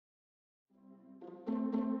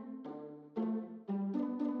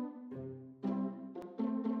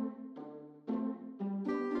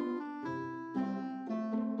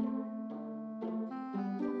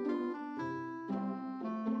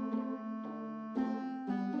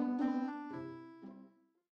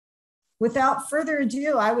Without further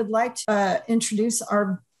ado, I would like to introduce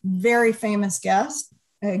our very famous guest,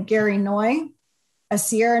 Gary Noy, a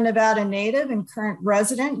Sierra Nevada native and current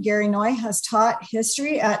resident. Gary Noy has taught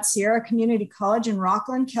history at Sierra Community College in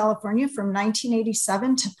Rockland, California from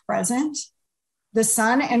 1987 to present. The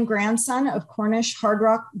son and grandson of Cornish hard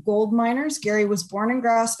rock gold miners, Gary was born in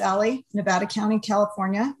Grass Valley, Nevada County,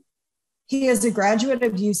 California. He is a graduate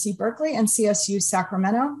of UC Berkeley and CSU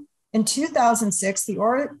Sacramento. In 2006, the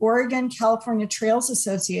Oregon-California Trails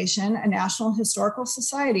Association, a National Historical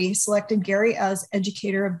Society, selected Gary as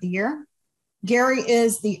Educator of the Year. Gary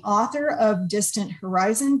is the author of Distant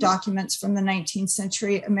Horizon, Documents from the 19th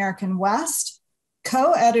Century American West,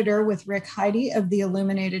 co-editor with Rick Heide of The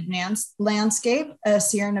Illuminated Landscape, a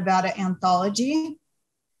Sierra Nevada anthology,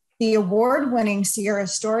 the award-winning Sierra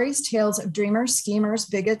Stories, Tales of Dreamers, Schemers,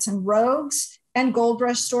 Bigots, and Rogues, and Gold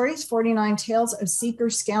Rush Stories, 49 Tales of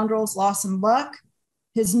Seekers, Scoundrels, Loss and Luck.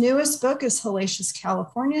 His newest book is Hellacious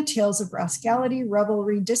California, Tales of Rascality,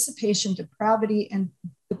 Revelry, Dissipation, Depravity, and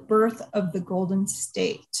the Birth of the Golden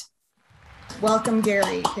State. Welcome,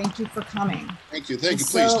 Gary. Thank you for coming. Thank you. Thank you.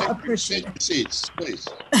 Please so appreciate it. Seats, please.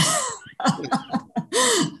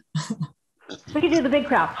 We can do the big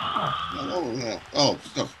crowd. Oh, yeah. Oh,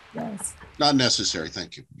 no. Yes. Not necessary.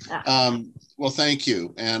 Thank you. Well, thank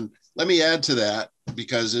you. And let me add to that,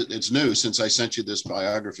 because it's new since I sent you this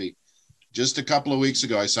biography. Just a couple of weeks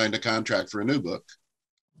ago, I signed a contract for a new book,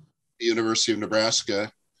 the University of Nebraska.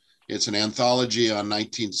 It's an anthology on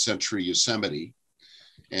 19th century Yosemite.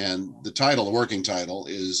 And the title, the working title,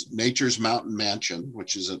 is Nature's Mountain Mansion,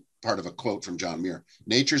 which is a part of a quote from John Muir.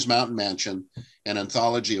 Nature's Mountain Mansion, an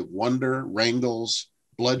anthology of wonder, wrangles,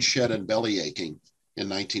 bloodshed, and belly aching in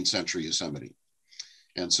 19th century Yosemite.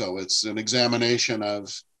 And so it's an examination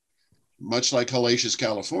of, much like Hellacious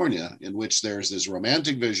California, in which there's this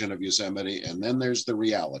romantic vision of Yosemite, and then there's the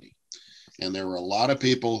reality. And there were a lot of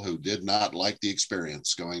people who did not like the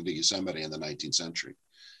experience going to Yosemite in the 19th century.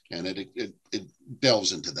 And it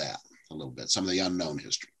delves into that a little bit, some of the unknown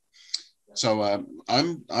history. So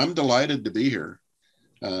I'm delighted to be here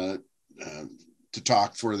to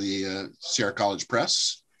talk for the Sierra College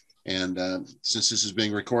Press. And since this is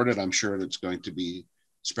being recorded, I'm sure it's going to be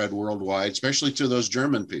spread worldwide, especially to those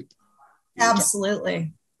German people.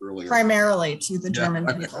 Absolutely. Primarily to the German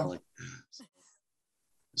people.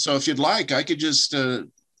 So if you'd like, I could just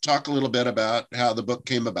talk a little bit about how the book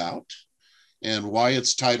came about and why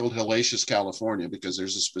it's titled Hellacious California, because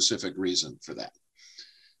there's a specific reason for that.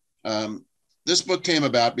 This book came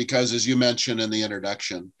about because, as you mentioned in the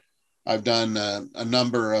introduction, I've done a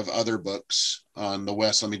number of other books on the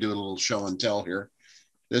West. Let me do a little show and tell here.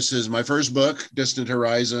 This is my first book, Distant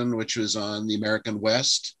Horizon, which was on the American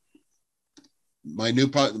West. My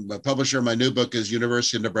publisher, my new book is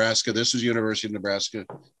University of Nebraska. This is University of Nebraska.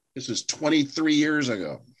 This was 23 years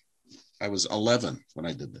ago. I was 11 when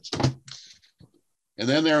I did this. And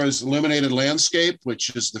then there was Illuminated Landscape,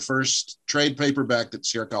 which is the first trade paperback that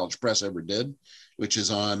Sierra College Press ever did, which is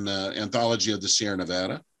on Anthology of the Sierra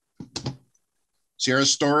Nevada. Sierra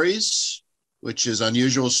Stories, which is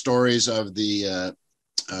unusual stories of the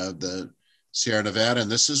Sierra Nevada. And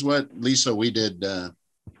this is what, Lisa, we did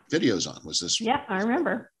videos on, was this? Yeah, I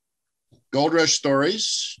remember. Gold Rush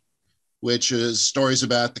Stories, which is stories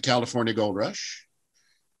about the California Gold Rush,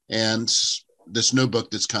 and this new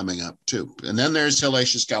book that's coming up too. And then there's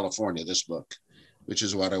Hellacious California, this book, which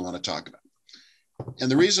is what I want to talk about.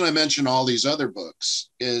 And the reason I mention all these other books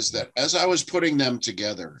is that as I was putting them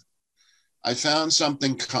together, I found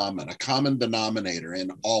something common, a common denominator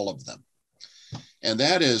in all of them. And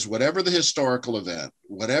that is, whatever the historical event,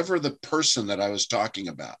 whatever the person that I was talking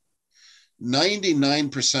about,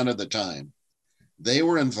 99% of the time, they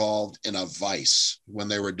were involved in a vice when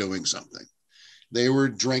they were doing something. They were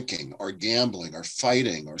drinking or gambling or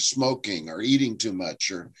fighting or smoking or eating too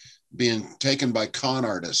much or being taken by con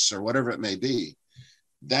artists or whatever it may be.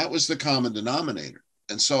 That was the common denominator.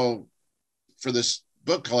 And so for this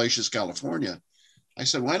book, Hellacious California, I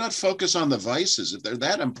said, why not focus on the vices? If they're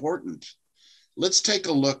that important, let's take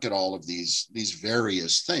a look at all of these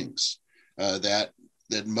various things that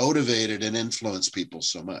motivated and influenced people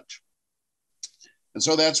so much. And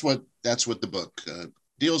so that's what the book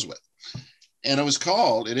deals with. And it is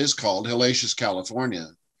called Hellacious California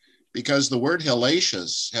because the word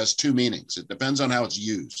hellacious has two meanings. It depends on how it's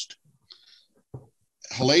used.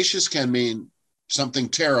 Hellacious can mean something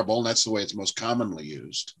terrible, and that's the way it's most commonly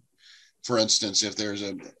used. For instance, if there's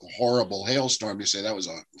a horrible hailstorm, you say that was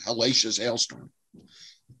a hellacious hailstorm.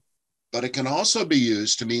 But it can also be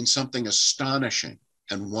used to mean something astonishing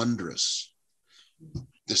and wondrous.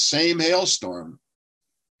 The same hailstorm,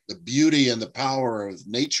 the beauty and the power of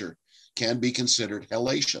nature can be considered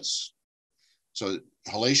hellacious. So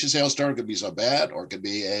hellacious hailstorm could be so bad, or it could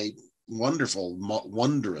be a wonderful,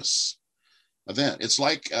 wondrous event. It's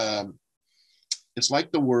like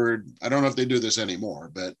the word, I don't know if they do this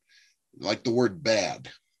anymore, but like the word bad,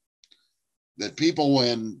 that people,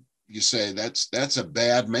 when you say that's a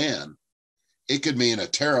bad man, it could mean a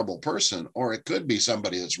terrible person, or it could be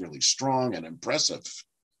somebody that's really strong and impressive.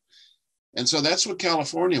 And so that's what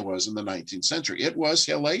California was in the 19th century. It was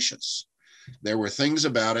hellacious. There were things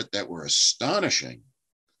about it that were astonishing,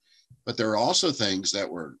 but there are also things that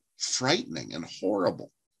were frightening and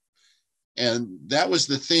horrible. And that was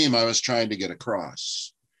the theme I was trying to get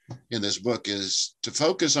across in this book, is to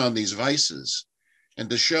focus on these vices and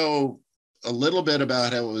to show a little bit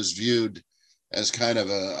about how it was viewed as kind of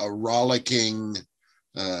a rollicking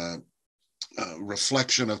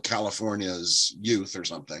reflection of California's youth or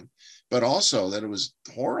something, but also that it was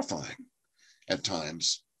horrifying at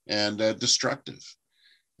times and destructive.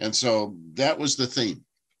 And so that was the theme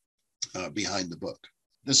behind the book.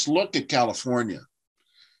 This look at California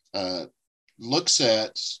looks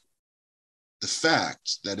at the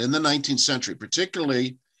fact that in the 19th century,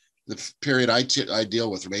 particularly the period I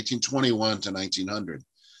deal with from 1821 to 1900,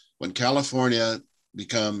 when California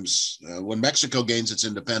becomes, when Mexico gains its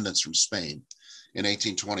independence from Spain in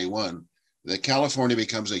 1821, that California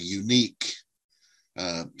becomes a unique,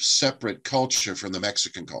 separate culture from the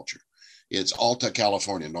Mexican culture. It's Alta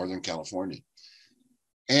California, Northern California.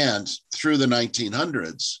 And through the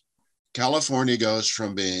 1900s, California goes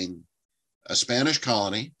from being a Spanish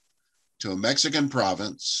colony to a Mexican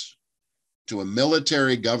province, to a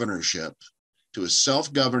military governorship, to a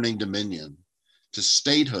self-governing dominion, to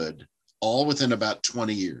statehood, all within about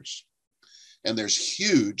 20 years. And there's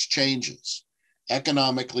huge changes,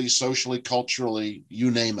 economically, socially, culturally, you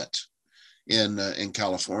name it, in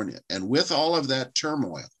California. And with all of that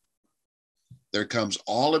turmoil, there comes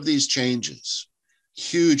all of these changes,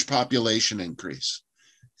 huge population increase.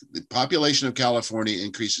 The population of California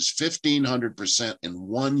increases 1,500% in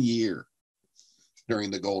 1 year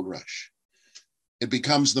during the gold rush. It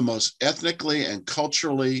becomes the most ethnically and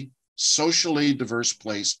culturally, socially diverse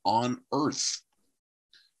place on earth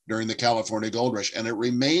during the California gold rush. And it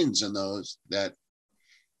remains in that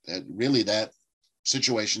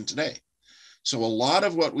situation today. So a lot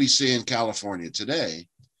of what we see in California today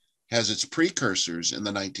has its precursors in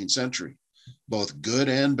the 19th century, both good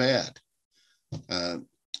and bad,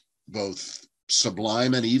 both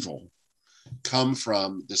sublime and evil, come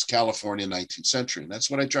from this California 19th century. And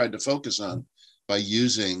that's what I tried to focus on by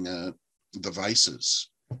using the vices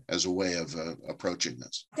as a way of approaching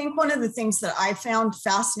this. I think one of the things that I found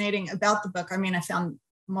fascinating about the book, I mean, I found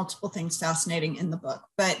multiple things fascinating in the book,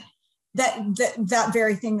 but that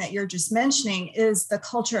very thing that you're just mentioning is the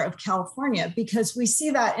culture of California, because we see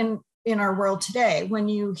that in our world today. When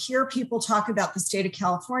you hear people talk about the state of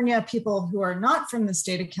California, people who are not from the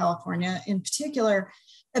state of California in particular,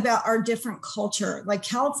 about our different culture, like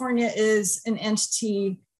California is an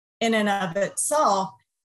entity in and of itself.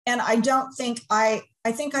 And I think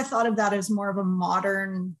I thought of that as more of a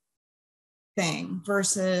modern thing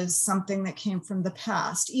versus something that came from the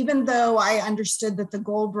past, even though I understood that the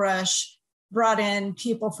gold rush brought in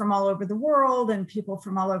people from all over the world and people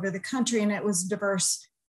from all over the country, and it was a diverse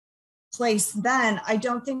place then. I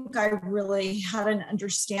don't think I really had an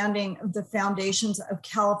understanding of the foundations of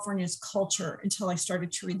California's culture until I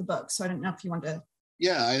started to read the book. So I don't know if you want to.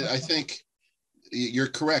 Yeah, I think you're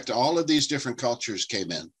correct. All of these different cultures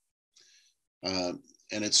came in.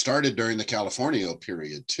 And it started during the California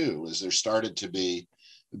period too, as there started to be,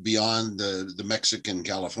 beyond the Mexican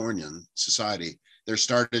Californian society, there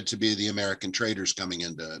started to be the American traders coming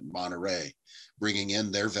into Monterey, bringing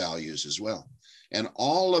in their values as well. And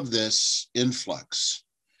all of this influx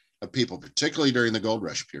of people, particularly during the gold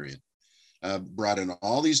rush period, brought in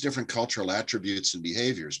all these different cultural attributes and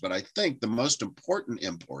behaviors. But I think the most important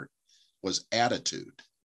import was attitude,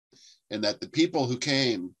 and that the people who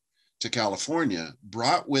came to California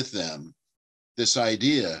brought with them this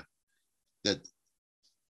idea that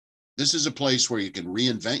this is a place where you can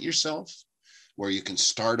reinvent yourself, where you can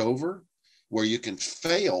start over, where you can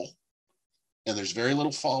fail, and there's very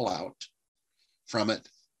little fallout from it,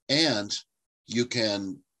 and you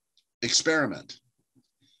can experiment.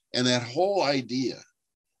 And that whole idea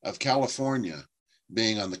of California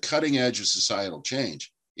being on the cutting edge of societal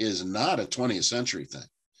change is not a 20th century thing.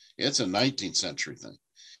 It's a 19th century thing.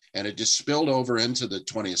 And it just spilled over into the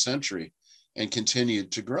 20th century and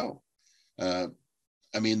continued to grow. I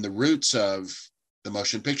mean, the roots of the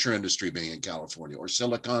motion picture industry being in California, or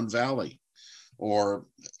Silicon Valley, or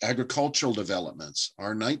agricultural developments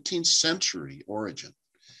are 19th century origin.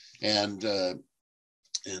 And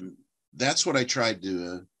that's what I tried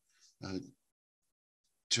to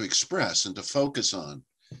express and to focus on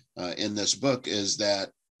in this book, is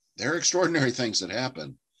that there are extraordinary things that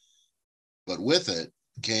happen, but with it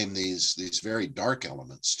came these very dark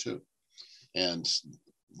elements too. And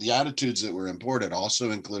the attitudes that were imported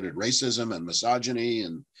also included racism and misogyny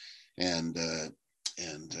and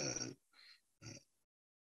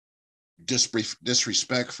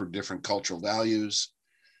disrespect for different cultural values.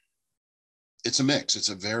 It's a mix. It's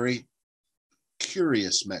a very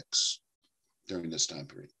curious mix during this time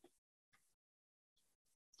period.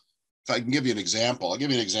 If I can give you an example, I'll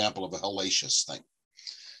give you an example of a hellacious thing.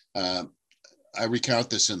 I recount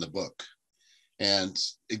this in the book, and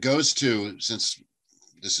it goes to, since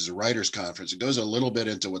this is a writer's conference, it goes a little bit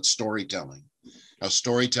into what storytelling, how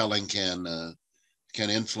storytelling can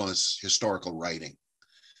influence historical writing.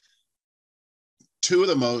 Two of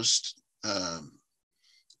the most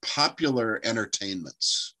popular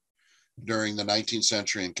entertainments during the 19th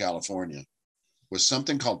century in California was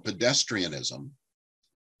something called pedestrianism,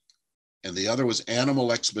 and the other was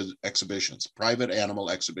animal exhibitions, private animal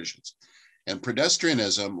exhibitions. And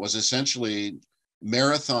pedestrianism was essentially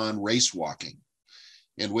marathon race walking,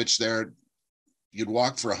 in which you'd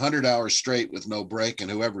walk for 100 hours straight with no break, and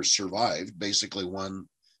whoever survived basically won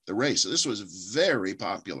the race. So this was very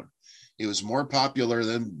popular. It was more popular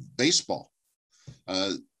than baseball.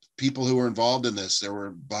 People who were involved in this, there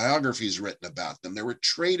were biographies written about them. There were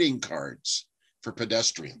trading cards for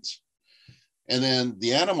pedestrians. And then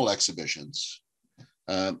the animal exhibitions,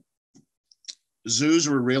 zoos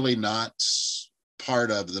were really not part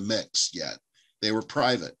of the mix yet. They were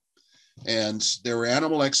private. And there were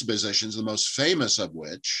animal exhibitions, the most famous of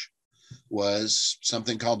which was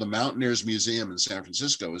something called the Mountaineers Museum in San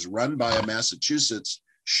Francisco. It was run by a Massachusetts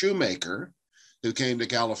shoemaker who came to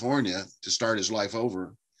California to start his life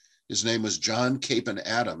over. His name was John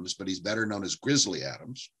Adams, but he's better known as Grizzly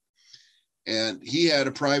Adams. And he had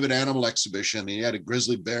a private animal exhibition. He had a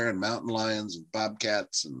grizzly bear and mountain lions and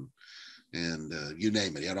bobcats and you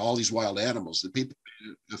name it. He had all these wild animals that people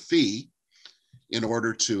paid a fee in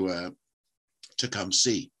order to come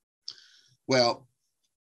see. Well,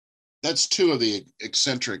 that's two of the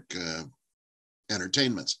eccentric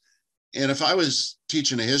entertainments. And if I was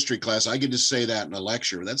teaching a history class, I could just say that in a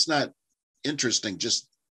lecture. That's not interesting just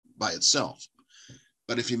by itself.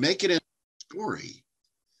 But if you make it into a story,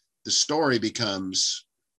 the story becomes,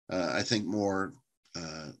 I think, more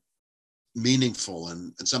meaningful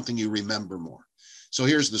and something you remember more. So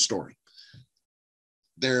here's the story.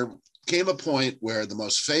 There came a point where the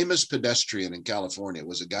most famous pedestrian in California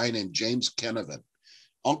was a guy named James Kennevan,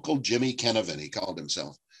 Uncle Jimmy Kennevan, he called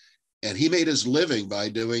himself. And he made his living by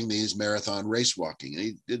doing these marathon race walking. And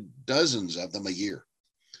he did dozens of them a year.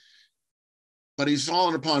 But he's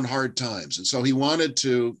fallen upon hard times. And so he wanted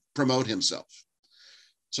to promote himself.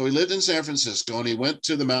 So he lived in San Francisco, and he went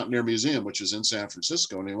to the Mountaineer Museum, which is in San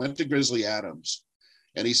Francisco, and he went to Grizzly Adams.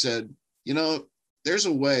 And he said, you know, there's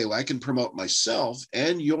a way I can promote myself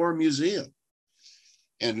and your museum.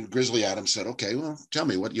 And Grizzly Adams said, okay, well, tell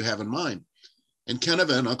me what you have in mind. And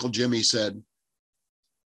Kennevan, Uncle Jimmy, said,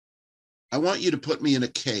 I want you to put me in a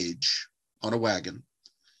cage on a wagon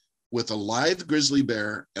with a live grizzly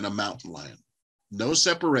bear and a mountain lion. No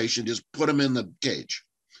separation, just put them in the cage.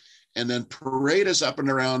 And then parade us up and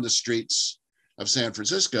around the streets of San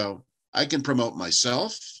Francisco. I can promote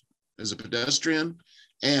myself as a pedestrian,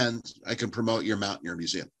 and I can promote your Mountaineer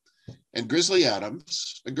Museum. And Grizzly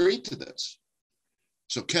Adams agreed to this.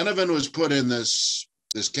 So Kennevan was put in this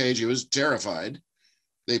cage. He was terrified.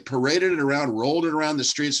 They paraded it around, rolled it around the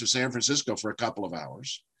streets of San Francisco for a couple of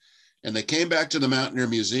hours. And they came back to the Mountaineer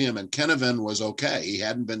Museum, and Kennevan was okay. He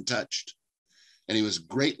hadn't been touched. And he was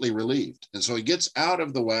greatly relieved. And so he gets out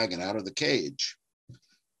of the wagon, out of the cage,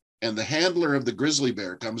 and the handler of the grizzly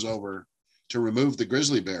bear comes over to remove the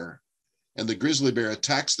grizzly bear, and the grizzly bear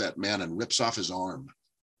attacks that man and rips off his arm.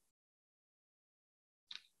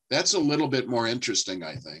 That's a little bit more interesting,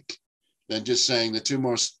 I think, than just saying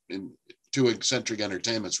the two eccentric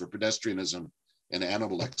entertainments were pedestrianism and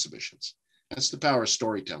animal exhibitions. That's the power of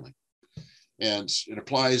storytelling. And it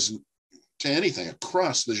applies to anything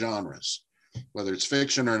across the genres, whether it's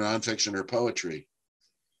fiction or nonfiction or poetry.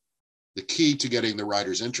 The key to getting the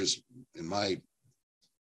writer's interest, in my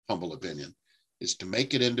humble opinion, is to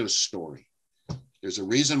make it into a story. There's a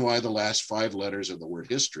reason why the last 5 letters of the word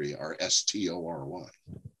history are S-T-O-R-Y.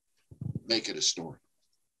 Make it a story.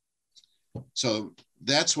 So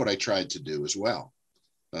that's what I tried to do as well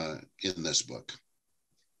in this book.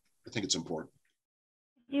 I think it's important.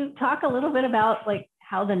 You talk a little bit about like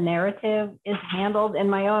how the narrative is handled. In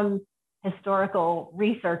my own historical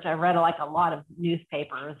research, I read like a lot of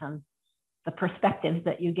newspapers, and the perspectives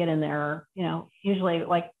that you get in there, you know, usually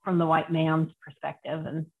like from the white man's perspective.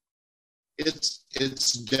 And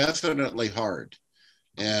it's definitely hard.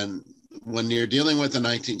 And when you're dealing with the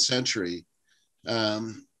 19th century, a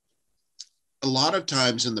lot of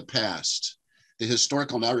times in the past, the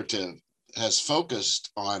historical narrative has focused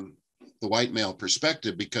on the white male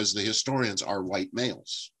perspective because the historians are white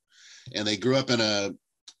males, and they grew up in a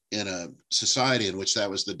society in which that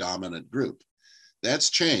was the dominant group.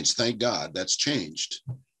 That's changed, thank God. That's changed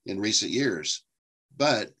in recent years.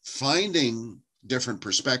 But finding different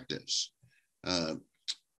perspectives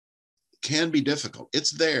can be difficult.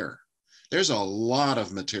 It's there. There's a lot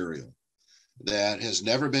of material that has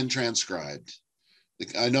never been transcribed.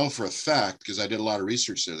 I know for a fact, because I did a lot of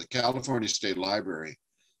research there, the California State Library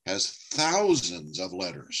has thousands of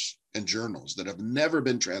letters and journals that have never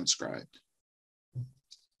been transcribed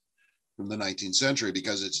from the 19th century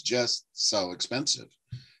because it's just so expensive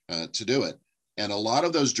to do it. And a lot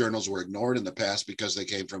of those journals were ignored in the past because they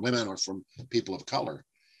came from women or from people of color.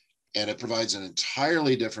 And it provides an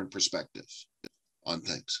entirely different perspective on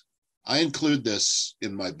things. I include this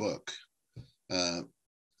in my book.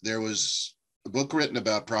 There was a book written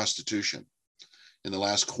about prostitution in the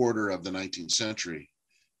last quarter of the 19th century.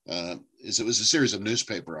 It was a series of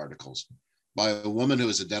newspaper articles by a woman who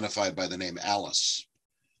was identified by the name Alice.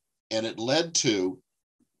 And it led to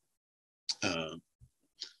a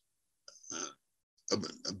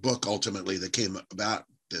book ultimately that came about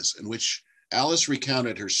this, in which Alice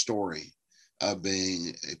recounted her story of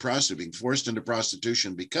being a prostitute, being forced into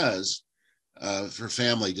prostitution because her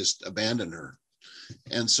family just abandoned her.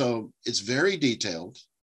 And so it's very detailed.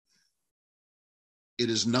 It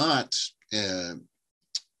is not the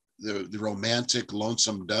romantic,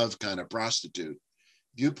 lonesome dove kind of prostitute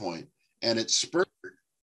viewpoint. And it spurred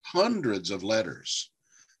hundreds of letters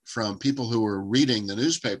from people who were reading the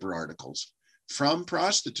newspaper articles from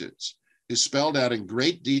prostitutes who spelled out in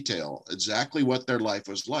great detail exactly what their life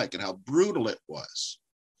was like and how brutal it was.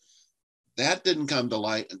 That didn't come to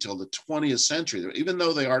light until the 20th century. Even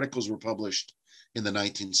though the articles were published in the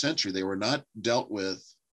 19th century, they were not dealt with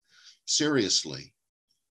seriously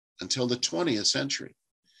until the 20th century.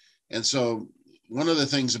 And so one of the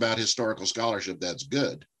things about historical scholarship that's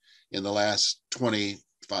good in the last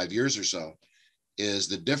 25 years or so is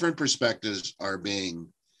the different perspectives are being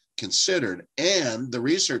considered and the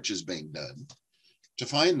research is being done to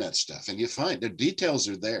find that stuff. And you find the details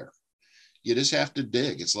are there. You just have to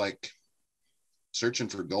dig. It's like searching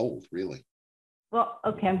for gold, really. well,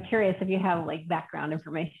 okay, I'm curious if you have like background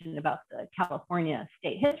information about the California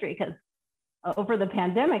state history, because over the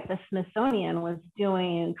pandemic, the Smithsonian was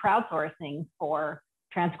doing crowdsourcing for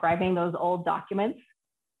transcribing those old documents.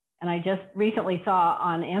 And I just recently saw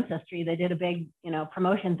on Ancestry, they did a big,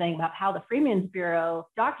 promotion thing about how the Freedmen's Bureau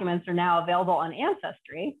documents are now available on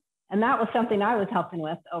Ancestry. And that was something I was helping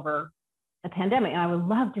with over the pandemic. And I would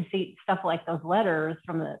love to see stuff like those letters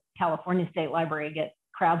from the California State Library get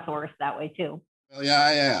crowdsourced that way too. Well, yeah,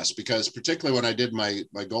 I asked because particularly when I did my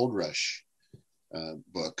Gold Rush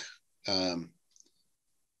book, I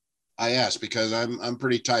asked because I'm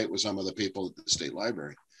pretty tight with some of the people at the state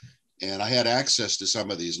library. And I had access to some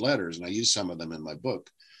of these letters and I used some of them in my book.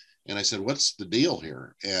 And I said, what's the deal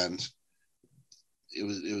here? And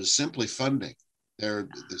it was simply funding. The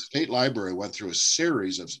state library went through a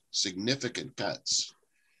series of significant cuts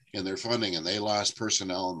in their funding and they lost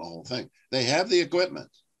personnel and the whole thing. They have the equipment.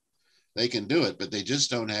 They can do it, but they just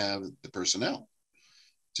don't have the personnel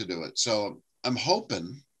to do it. So I'm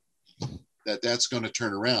hoping that that's going to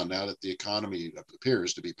turn around now that the economy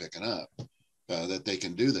appears to be picking up. That they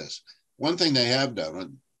can do this. One thing they have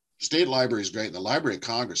done, state library is great. And the Library of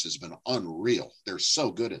Congress has been unreal. They're so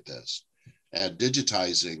good at this, at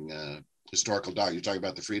digitizing historical documents. You're talking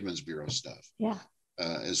about the Freedmen's Bureau stuff,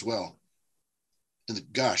 as well. And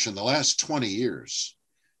gosh, in the last 20 years,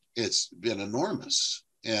 it's been enormous.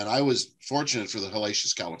 And I was fortunate for the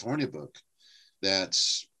Hellacious California book that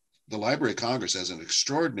the Library of Congress has an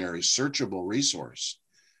extraordinary searchable resource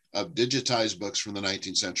of digitized books from the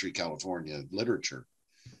 19th century California literature.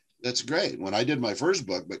 That's great. When I did my first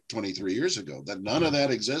book, but 23 years ago, that none of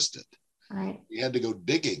that existed. Right. You had to go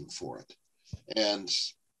digging for it. And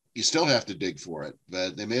you still have to dig for it,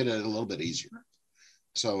 but they made it a little bit easier.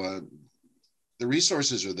 So the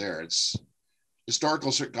resources are there.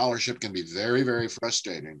 Historical scholarship can be very, very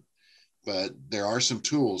frustrating, but there are some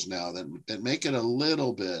tools now that make it a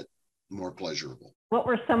little bit more pleasurable. What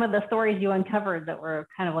were some of the stories you uncovered that were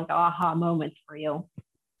kind of like aha moments for you?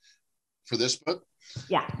 For this book?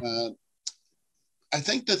 Yeah. I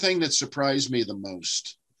think the thing that surprised me the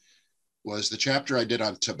most was the chapter I did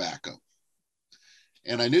on tobacco.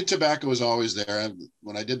 And I knew tobacco was always there.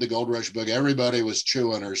 When I did the Gold Rush book, everybody was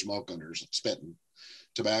chewing or smoking or spitting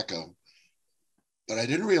tobacco. But I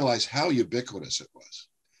didn't realize how ubiquitous it was.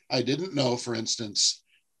 I didn't know, for instance,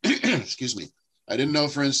 excuse me, I didn't know,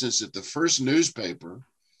 for instance, that the first newspaper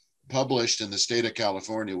published in the state of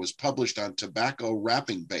California was published on tobacco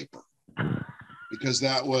wrapping paper, because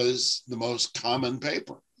that was the most common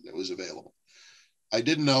paper that was available. I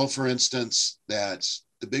didn't know, for instance, that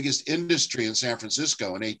the biggest industry in San Francisco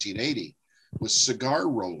in 1880 was cigar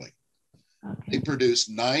rolling. Okay. They produced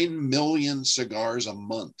 9 million cigars a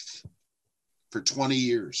month for 20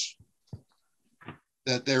 years.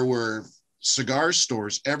 That there were cigar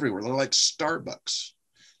stores everywhere. They're like Starbucks.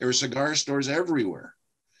 There were cigar stores everywhere.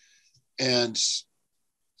 And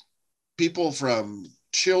people from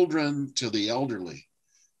children to the elderly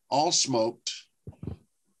all smoked.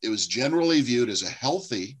 It was generally viewed as a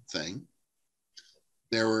healthy thing.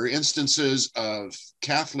 There were instances of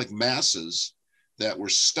Catholic masses that were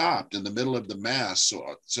stopped in the middle of the mass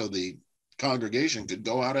so the congregation could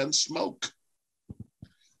go out and smoke.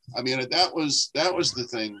 I mean, that was the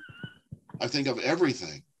thing, I think, of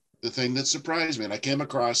everything, the thing that surprised me. And I came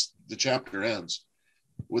across, the chapter ends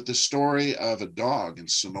with the story of a dog in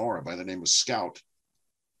Sonora by the name of Scout.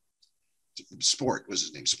 Sport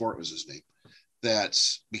was his name, that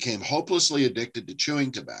became hopelessly addicted to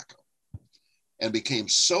chewing tobacco and became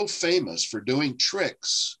so famous for doing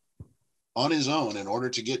tricks on his own in order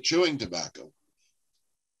to get chewing tobacco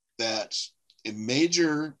that a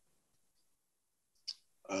major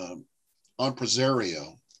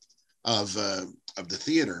impresario of the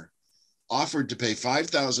theater offered to pay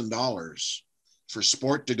 $5,000 for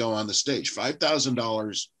Sport to go on the stage. $5,000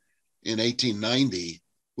 in 1890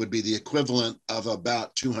 would be the equivalent of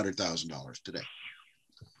about $200,000 today.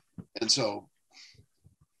 And so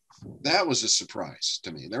that was a surprise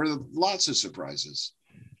to me. There were lots of surprises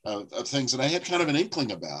of things that I had kind of an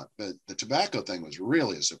inkling about, but the tobacco thing was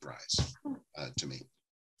really a surprise to me.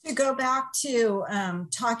 To go back to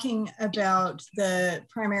talking about the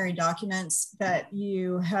primary documents that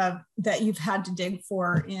you've had to dig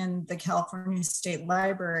for in the California State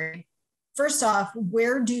Library. First off,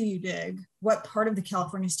 where do you dig? What part of the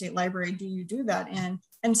California State Library do you do that in?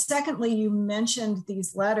 And secondly, you mentioned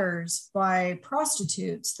these letters by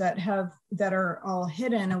prostitutes that are all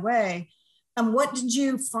hidden away. And what did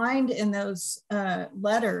you find in those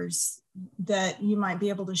letters that you might be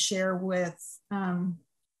able to share with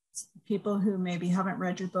people who maybe haven't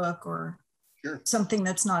read your book, or Sure. something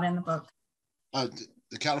that's not in the book?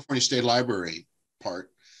 The California State Library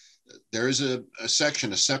part, there is a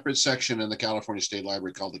separate section in the California State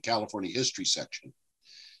Library called the California History section.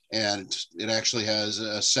 And it actually has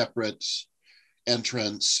a separate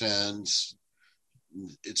entrance, and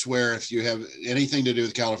it's where, if you have anything to do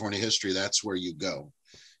with California history, that's where you go.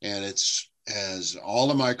 And has all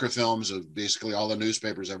the microfilms of basically all the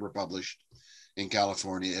newspapers ever published in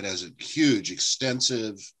California. It has a huge,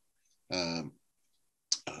 extensive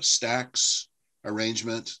stacks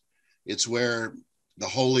arrangement. It's where the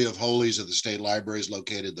Holy of Holies of the State Library is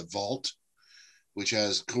located, the vault, which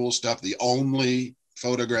has cool stuff. The only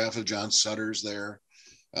photograph of John Sutter's there.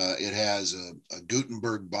 It has a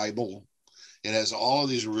Gutenberg Bible. It has all of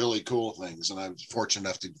these really cool things, and I was fortunate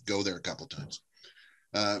enough to go there a couple of times.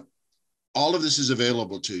 All of this is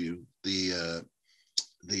available to you. The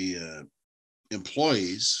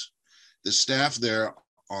employees, the staff there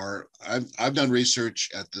are, I've done research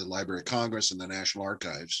at the Library of Congress and the National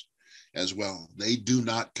Archives as well. They do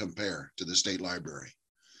not compare to the State Library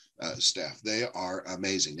staff. They are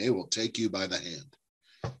amazing. They will take you by the hand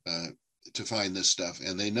to find this stuff,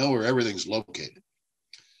 and they know where everything's located.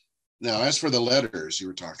 Now, as for the letters you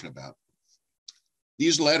were talking about,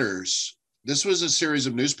 these letters, this was a series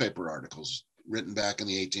of newspaper articles written back in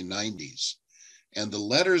the 1890s, and the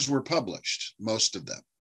letters were published, most of them.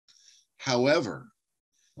 However,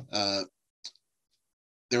 there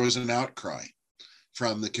was an outcry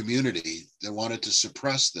from the community that wanted to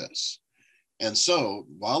suppress this. And so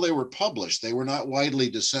while they were published, they were not widely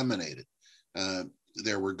disseminated.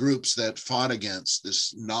 There were groups that fought against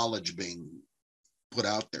this knowledge being put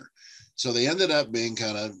out there. So they ended up being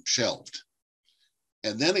kind of shelved.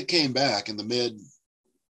 And then it came back in the mid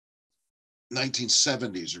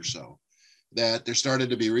 1970s or so that there started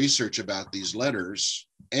to be research about these letters.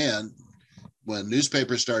 And when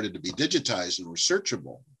newspapers started to be digitized and were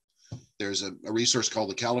searchable, there's a resource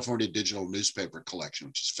called the California Digital Newspaper Collection,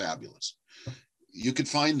 which is fabulous. You could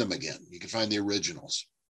find them again. You could find the originals.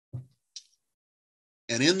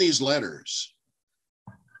 And in these letters,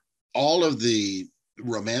 all of the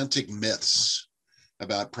romantic myths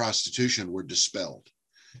about prostitution were dispelled.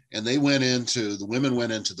 And the women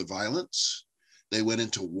went into the violence. They went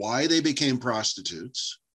into why they became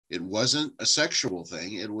prostitutes. It wasn't a sexual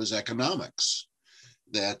thing. It was economics,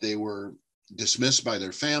 that they were dismissed by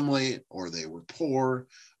their family, or they were poor,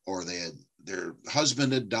 or their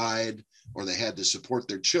husband had died, or they had to support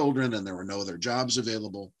their children and there were no other jobs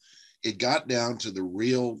available. It got down to the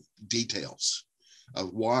real details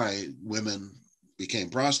of why women became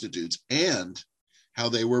prostitutes and how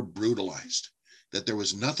they were brutalized, that there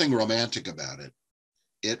was nothing romantic about it.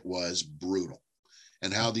 It was brutal.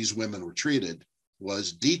 And how these women were treated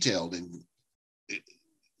was detailed in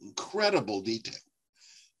incredible detail.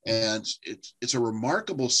 And it's a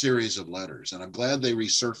remarkable series of letters, and I'm glad they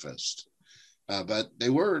resurfaced. But they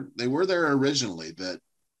were there originally, but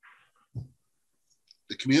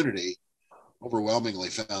the community overwhelmingly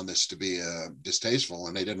found this to be distasteful,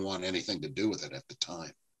 and they didn't want anything to do with it at the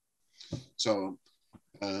time. So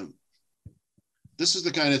this is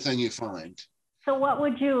the kind of thing you find. So what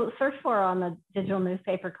would you search for on the digital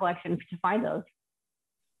newspaper collection to find those?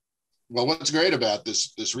 Well, what's great about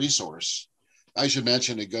this resource, I should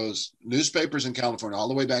mention, it goes newspapers in California all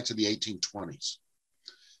the way back to the 1820s,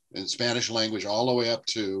 in Spanish language all the way up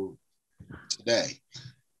to today.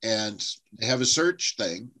 And they have a search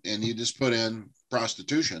thing, and you just put in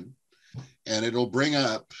prostitution, and it'll bring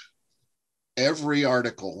up every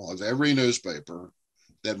article of every newspaper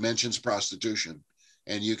that mentions prostitution.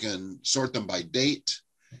 And you can sort them by date.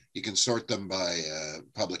 You can sort them by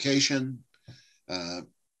publication.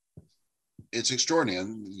 It's extraordinary.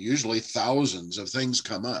 And usually thousands of things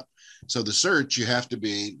come up. So the search, you have to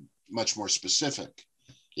be much more specific.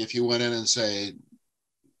 If you went in and say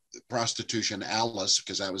prostitution Alice,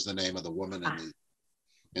 because that was the name of the woman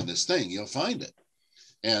in this thing, you'll find it.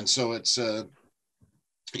 And so it's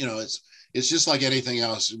it's just like anything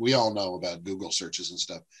else. We all know about Google searches and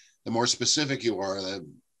stuff. The more specific you are,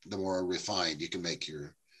 the more refined you can make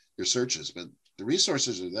your searches. But the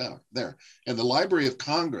resources are there. And the Library of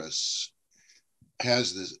Congress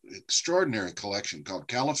has this extraordinary collection called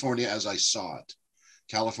California as I Saw It,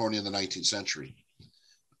 California in the 19th Century.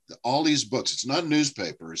 All these books, it's not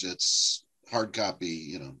newspapers, it's hard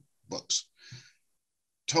copy, books.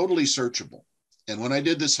 Totally searchable. And when I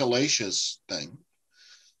did this hellacious thing,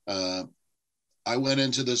 I went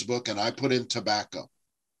into this book and I put in tobacco.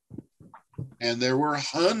 And there were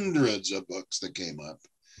hundreds of books that came up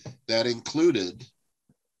that included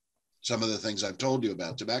some of the things I've told you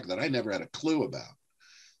about tobacco that I never had a clue about,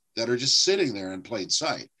 that are just sitting there in plain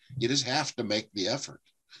sight. You just have to make the effort.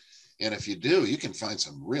 And if you do, you can find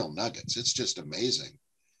some real nuggets. It's just amazing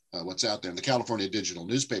what's out there. In the California Digital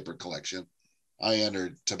Newspaper Collection, I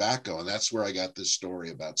entered tobacco, and that's where I got this story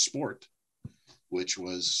about sport, which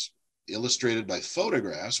was illustrated by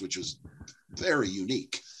photographs, which was very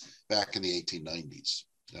unique back in the 1890s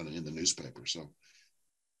in the newspaper. So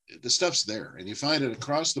the stuff's there, and you find it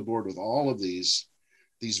across the board with all of these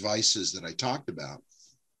vices that I talked about.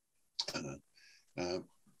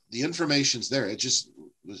 The information's there. It just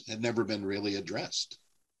had never been really addressed.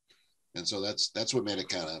 And so that's what made it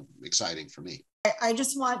kind of exciting for me. I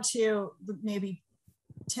just want to maybe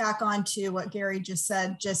tack on to what Gary just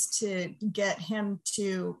said, just to get him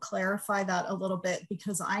to clarify that a little bit,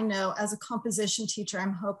 because I know as a composition teacher,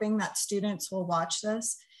 I'm hoping that students will watch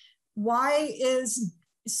this.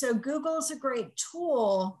 So Google's a great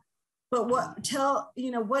tool, but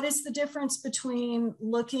what is the difference between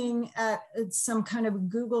looking at some kind of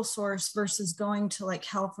Google source versus going to like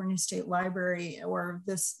California State Library or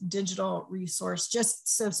this digital resource,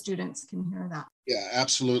 just so students can hear that? Yeah,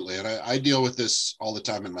 absolutely. And I deal with this all the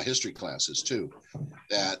time in my history classes too,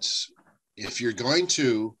 that if you're going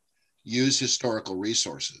to use historical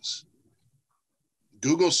resources,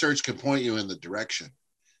 Google search can point you in the direction,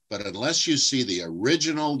 but unless you see the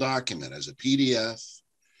original document as a PDF,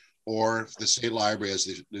 or if the state library has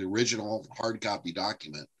the original hard copy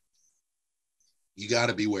document, you got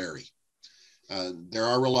to be wary. There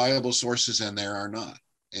are reliable sources and there are not.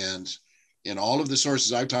 And in all of the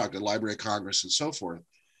sources I've talked to, Library of Congress and so forth,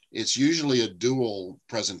 it's usually a dual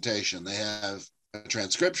presentation. They have a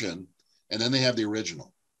transcription and then they have the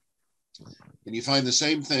original. And you find the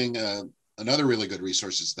same thing. Another really good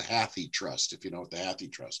resource is the Hathi Trust, if you know what the Hathi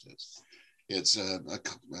Trust is. It's a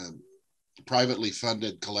privately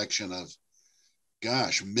funded collection of,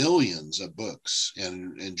 millions of books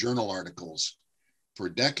and journal articles for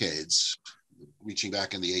decades, reaching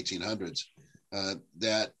back in the 1800s,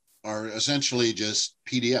 that are essentially just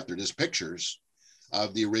PDF. They're just pictures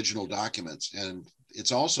of the original documents, and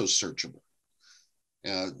it's also searchable.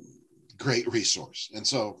 Great resource. And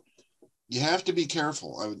so you have to be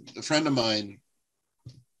careful. A friend of mine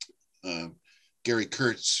Gary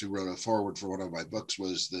Kurtz, who wrote a foreword for one of my books,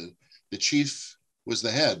 was the chief, was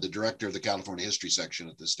the head, the director of the California history section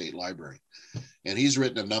at the state library. And he's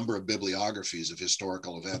written a number of bibliographies of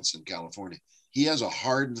historical events in California. He has a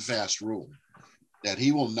hard and fast rule that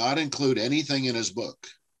he will not include anything in his book,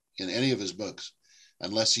 in any of his books,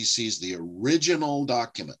 unless he sees the original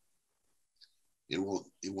document. It will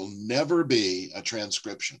never be a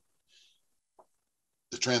transcription.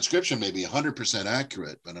 The transcription may be 100%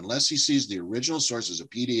 accurate, but unless he sees the original source as a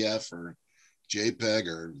PDF or JPEG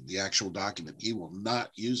or the actual document, he will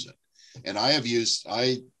not use it. And I have used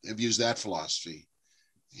that philosophy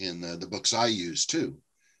in the books I use too,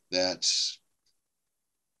 that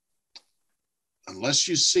unless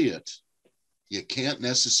you see it, you can't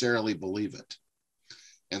necessarily believe it.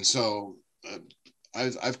 And so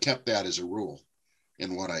I've kept that as a rule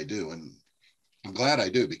in what I do. And I'm glad I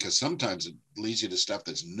do, because sometimes it leads you to stuff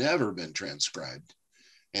that's never been transcribed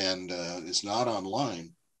and it's not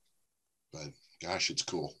online, but gosh, it's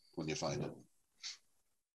cool when you find it.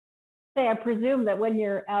 Say, I presume that when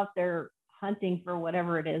you're out there hunting for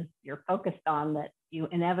whatever it is you're focused on, that you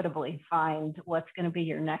inevitably find what's going to be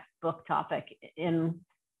your next book topic in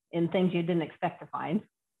things you didn't expect to find.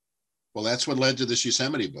 Well, that's what led to this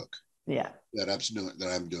Yosemite book. Yeah. That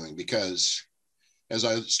I'm doing, because as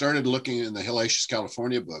I started looking in the Hellacious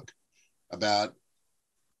California book about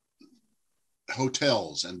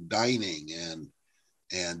hotels and dining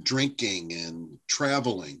and drinking and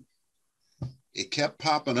traveling, it kept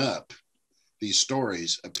popping up, these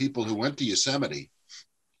stories of people who went to Yosemite,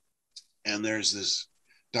 and there's this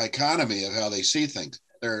dichotomy of how they see things.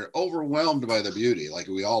 They're overwhelmed by the beauty, like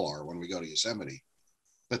we all are when we go to Yosemite,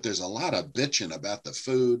 but there's a lot of bitching about the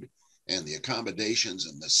food and the accommodations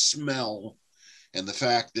and the smell, and the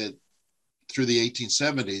fact that through the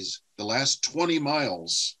 1870s, the last 20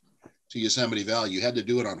 miles to Yosemite Valley, you had to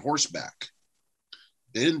do it on horseback.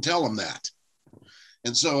 They didn't tell them that.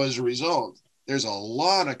 And so as a result, there's a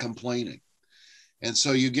lot of complaining. And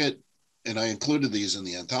so you get, and I included these in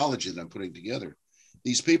the anthology that I'm putting together,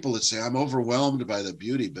 these people that say, I'm overwhelmed by the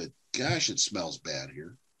beauty, but gosh, it smells bad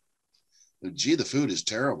here. Gee, the food is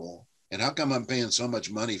terrible. And how come I'm paying so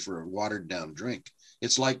much money for a watered down drink?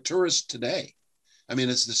 It's like tourists today. I mean,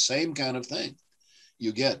 it's the same kind of thing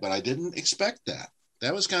you get, but I didn't expect that.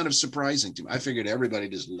 That was kind of surprising to me. I figured everybody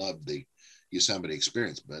just loved the Yosemite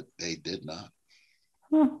experience, but they did not.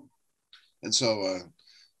 And so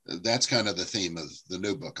that's kind of the theme of the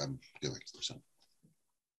new book I'm doing.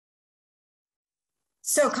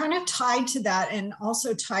 So kind of tied to that, and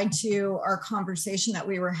also tied to our conversation that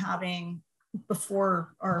we were having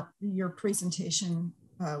before your presentation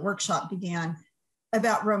workshop began,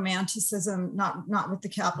 about romanticism, not with the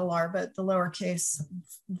capital R, but the lowercase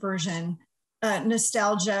version,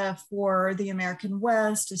 nostalgia for the American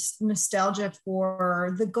West, nostalgia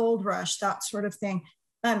for the gold rush, that sort of thing.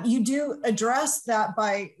 You do address that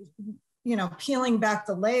by, peeling back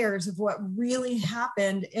the layers of what really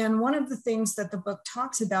happened. And one of the things that the book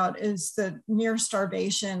talks about is the near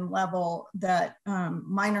starvation level that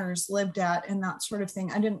miners lived at and that sort of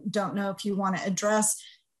thing. I don't know if you want to address,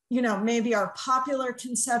 maybe our popular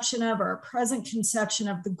conception of, or present conception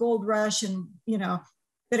of the gold rush, and,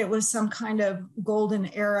 that it was some kind of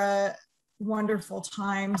golden era, wonderful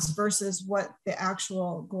times, versus what the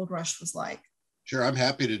actual gold rush was like. Sure, I'm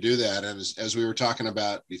happy to do that. And as we were talking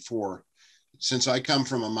about before, since I come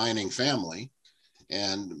from a mining family,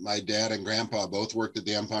 and my dad and grandpa both worked at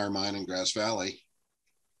the Empire Mine in Grass Valley.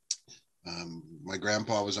 My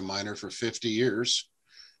grandpa was a miner for 50 years,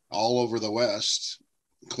 all over the West,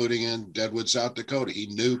 including in Deadwood, South Dakota. He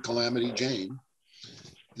knew Calamity Jane.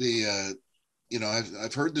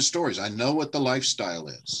 I've heard the stories. I know what the lifestyle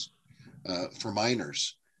is for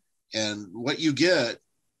miners. And what you get,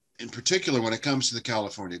 in particular, when it comes to the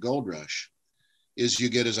California Gold Rush, is you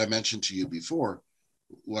get, as I mentioned to you before,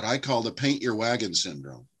 what I call the paint your wagon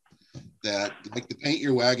syndrome. That, like the Paint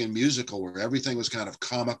Your Wagon musical, where everything was kind of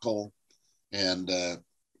comical and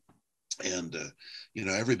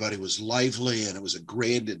everybody was lively and it was a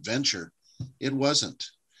grand adventure. It wasn't.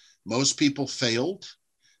 Most people failed.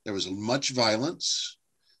 There was much violence.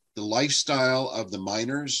 The lifestyle of the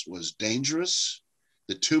miners was dangerous.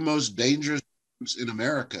 The two most dangerous in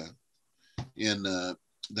America in the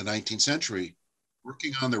 19th century,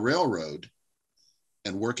 working on the railroad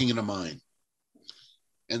and working in a mine.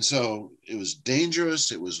 And so it was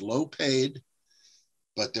dangerous, it was low paid,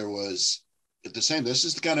 but there was, at the same, this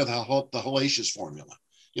is kind of the hellacious formula.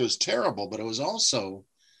 It was terrible, but it was also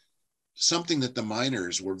something that the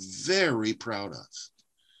miners were very proud of.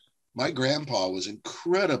 My grandpa was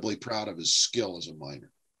incredibly proud of his skill as a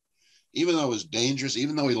miner. even though it was dangerous,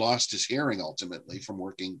 even though he lost his hearing ultimately from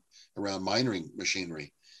working around mining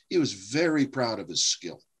machinery, he was very proud of his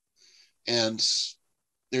skill. And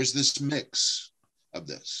there's this mix of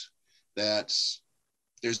this, that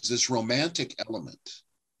there's this romantic element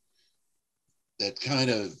that kind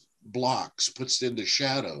of blocks, puts into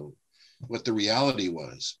shadow what the reality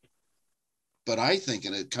was. But I think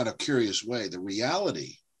in a kind of curious way, the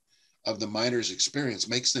reality of the miners' experience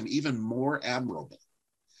makes them even more admirable,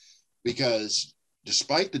 because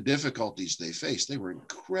despite the difficulties they faced, they were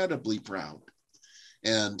incredibly proud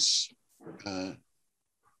and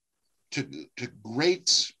to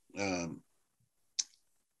great, it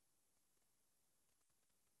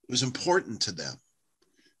was important to them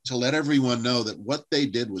to let everyone know that what they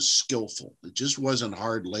did was skillful. It just wasn't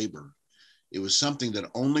hard labor. It was something that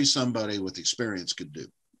only somebody with experience could do.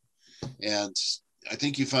 And I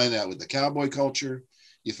think you find that with the cowboy culture.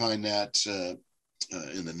 You find that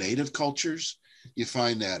in the native cultures. You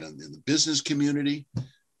find that in the business community.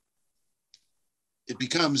 It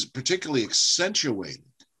becomes particularly accentuated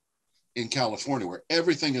in California, where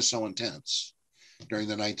everything is so intense during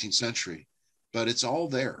the 19th century, but it's all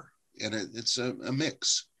there, and it's a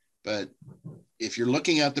mix. But if you're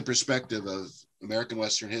looking at the perspective of American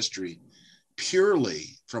Western history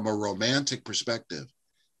purely from a romantic perspective,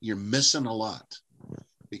 you're missing a lot,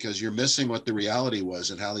 because you're missing what the reality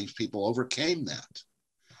was and how these people overcame that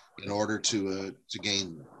in order to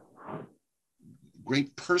gain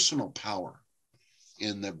great personal power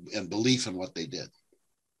and belief in what they did.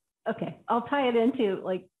 Okay, I'll tie it into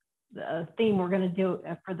like the theme we're going to do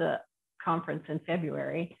for the conference in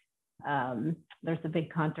February. There's a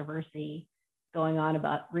big controversy going on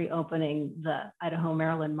about reopening the Idaho,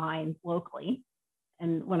 Maryland mine locally.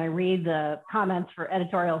 And when I read the comments for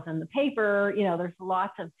editorials in the paper, you know, there's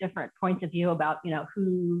lots of different points of view about, you know,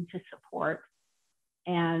 who to support.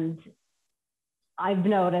 And I've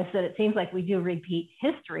noticed that it seems like we do repeat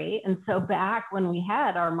history. And so back when we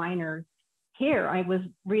had our miners here, I was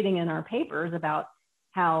reading in our papers about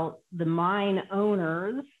how the mine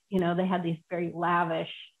owners, you know, they had these very lavish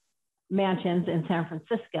mansions in San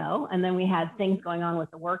Francisco. And then we had things going on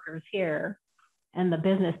with the workers here and the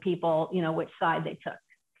business people, you know, which side they took.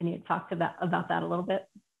 Can you talk about that a little bit?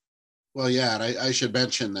 Well, yeah, and I should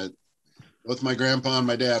mention that both my grandpa and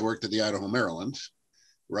my dad worked at the Idaho, Maryland.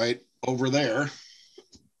 Right over there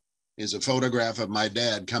is a photograph of my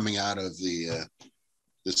dad coming out of the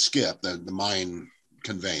skip, the mine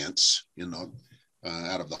conveyance, you know,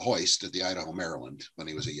 out of the hoist at the Idaho, Maryland when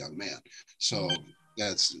he was a young man. So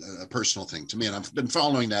that's a personal thing to me. And I've been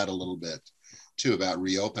following that a little bit too, about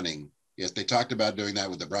reopening. Yes, they talked about doing that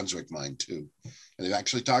with the Brunswick mine too. And they've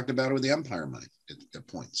actually talked about it with the Empire mine at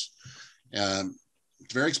points.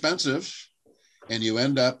 It's very expensive, and you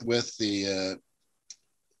end up with the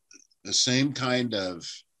same kind of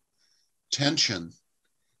tension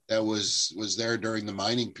that was there during the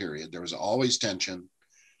mining period. There was always tension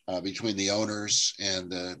between the owners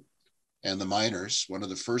and the miners. One of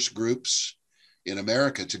the first groups in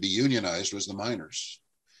America to be unionized was the miners.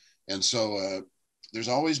 And so there's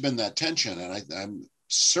always been that tension, and I'm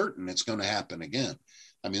certain it's going to happen again.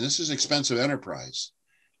 I mean, this is an expensive enterprise,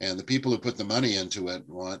 and the people who put the money into it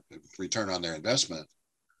want return on their investment.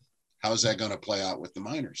 How's that going to play out with the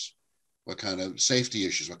miners? What kind of safety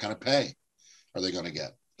issues, what kind of pay are they going to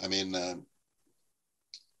get? I mean, the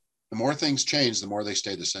more things change, the more they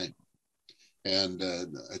stay the same. And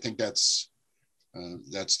I think that's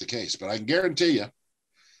the case. But I can guarantee you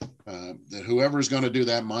that whoever's going to do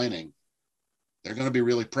that mining, they're going to be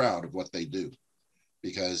really proud of what they do,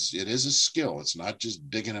 because it is a skill. It's not just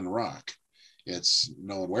digging in rock. It's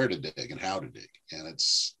knowing where to dig and how to dig. And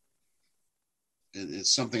it's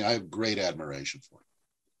something I have great admiration for.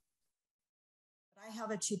 I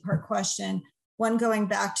have a two-part question. One going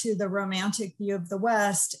back to the romantic view of the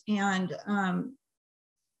West. And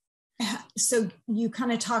so you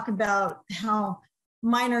kind of talk about how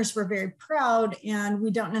miners were very proud, and we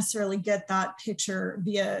don't necessarily get that picture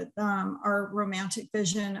via our romantic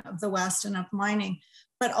vision of the West and of mining.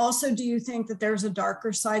 But also, do you think that there's a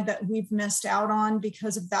darker side that we've missed out on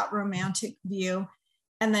because of that romantic view?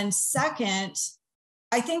 And then second,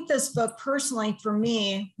 I think this book personally for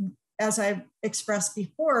me, as I've expressed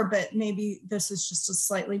before, but maybe this is just a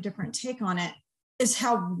slightly different take on it, is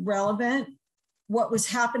how relevant what was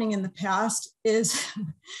happening in the past is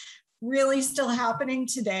really still happening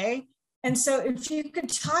today. And so if you could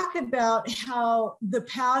talk about how the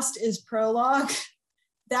past is prologue,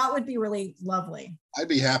 that would be really lovely. I'd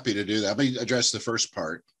be happy to do that. Let me address the first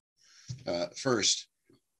part first.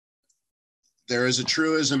 There is a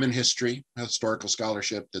truism in history, historical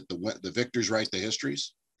scholarship, that the victors write the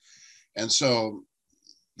histories. And so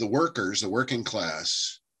the workers, the working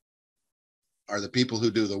class, are the people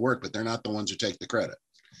who do the work, but they're not the ones who take the credit.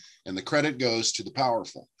 And the credit goes to the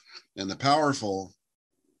powerful. And the powerful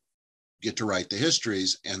get to write the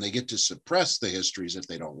histories, and they get to suppress the histories if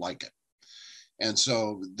they don't like it. And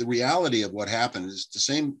so the reality of what happened is the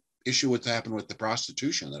same issue what happened with the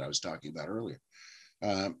prostitution that I was talking about earlier.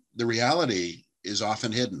 The reality is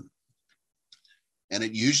often hidden. And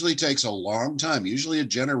it usually takes a long time, usually a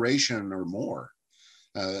generation or more,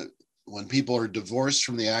 when people are divorced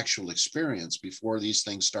from the actual experience before these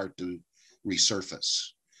things start to resurface.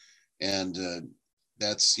 And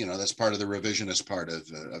that's part of the revisionist part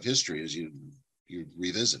of history, is you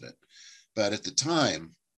revisit it. But at the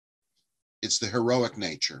time, it's the heroic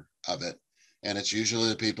nature of it. And it's usually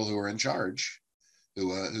the people who are in charge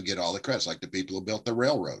who get all the credits, like the people who built the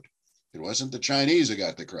railroad. It wasn't the Chinese who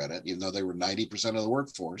got the credit, even though they were 90% of the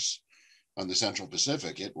workforce on the Central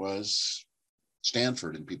Pacific. It was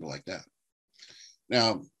Stanford and people like that.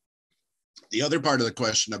 Now, the other part of the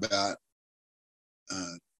question about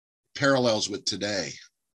parallels with today,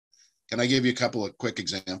 can I give you a couple of quick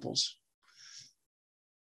examples?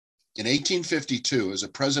 In 1852 was a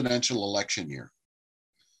presidential election year.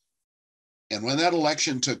 And when that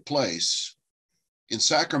election took place in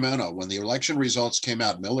Sacramento, when the election results came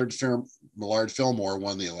out, Millard Fillmore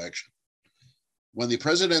won the election. When the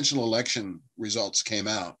presidential election results came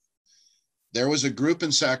out, there was a group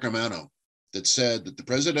in Sacramento that said that the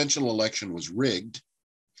presidential election was rigged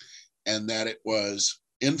and that it was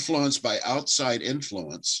influenced by outside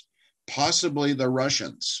influence, possibly the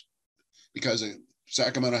Russians, because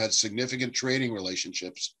Sacramento had significant trading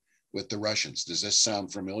relationships with the Russians. Does this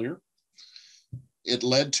sound familiar? It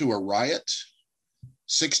led to a riot.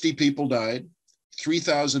 60 people died.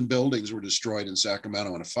 3,000 buildings were destroyed in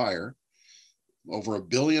Sacramento in a fire. Over $1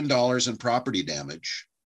 billion in property damage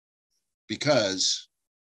because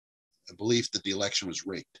a belief that the election was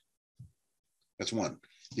rigged. That's one.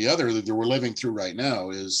 The other that we're living through right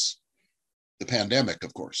now is the pandemic,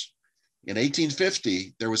 of course. In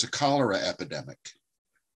 1850, there was a cholera epidemic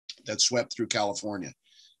that swept through California.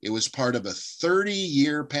 It was part of a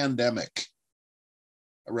 30-year pandemic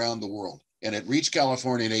around the world, and it reached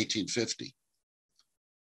California in 1850.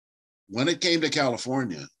 When it came to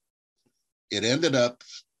California, it ended up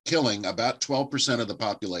killing about 12% of the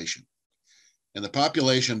population. And the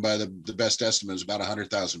population, by the best estimate, is about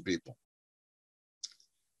 100,000 people.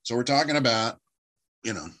 So we're talking about,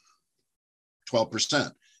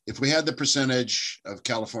 12%. If we had the percentage of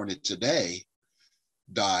California today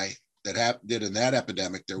die that did in that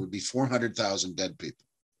epidemic, there would be 400,000 dead people.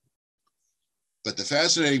 But the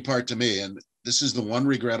fascinating part to me, and this is the one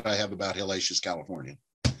regret I have about Hellacious California,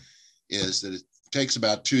 is that it takes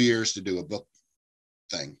about 2 years to do a book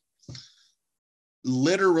thing.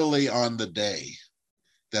 Literally on the day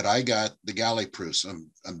that I got the galley proofs,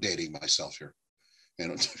 I'm dating myself here. They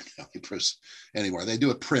don't do galley proofs anymore. They do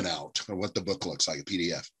a printout of what the book looks like, a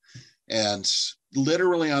PDF. And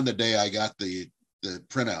literally on the day I got the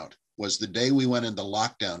printout was the day we went into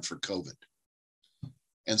lockdown for COVID.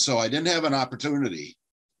 And so I didn't have an opportunity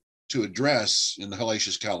to address in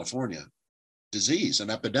Hellacious California disease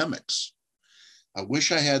and epidemics. I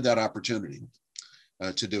wish I had that opportunity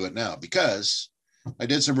to do it now, because I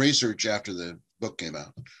did some research after the book came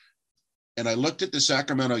out, and I looked at the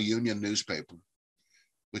Sacramento Union newspaper,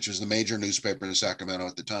 which was the major newspaper in Sacramento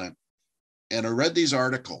at the time. And I read these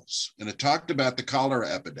articles, and it talked about the cholera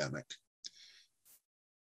epidemic.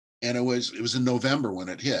 And it was in November when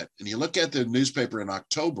it hit. And you look at the newspaper in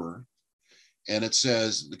October, and it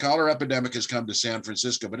says the cholera epidemic has come to San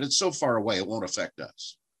Francisco, but it's so far away, it won't affect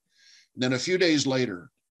us. And then a few days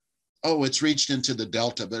later, oh, it's reached into the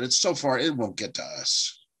Delta, but it's so far, it won't get to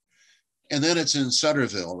us. And then it's in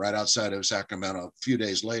Sutterville, right outside of Sacramento, a few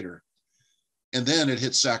days later. And then it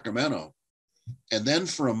hits Sacramento. And then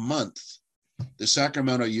for a month, the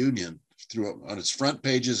Sacramento Union, on its front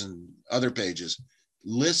pages and other pages,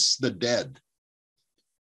 lists the dead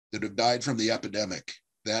that have died from the epidemic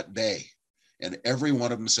that day. And every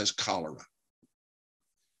one of them says cholera.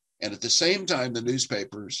 And at the same time, the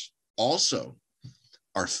newspapers also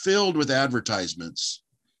are filled with advertisements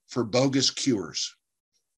for bogus cures.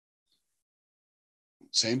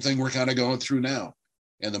 Same thing we're kind of going through now.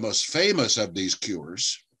 And the most famous of these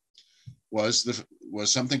cures was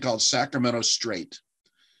something called Sacramento Straight.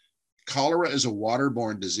 Cholera is a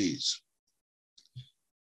waterborne disease.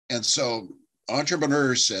 And so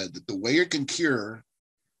entrepreneurs said that the way you can cure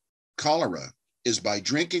cholera is by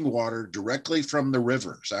drinking water directly from the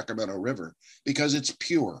river, Sacramento River, because it's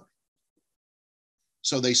pure.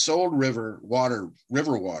 So they sold river water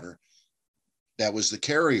that was the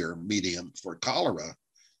carrier medium for cholera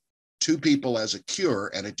to people as a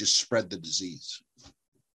cure, and it just spread the disease.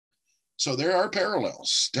 So there are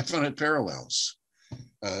parallels, definite parallels.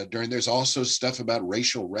 There's also stuff about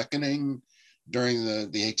racial reckoning during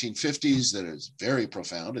the 1850s that is very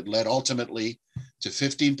profound. It led ultimately to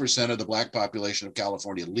 15% of the Black population of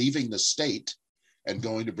California leaving the state and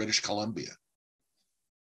going to British Columbia.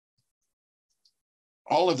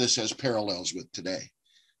 All of this has parallels with today.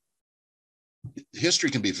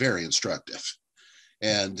 History can be very instructive,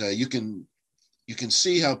 and you can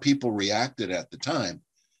see how people reacted at the time.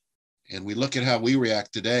 And we look at how we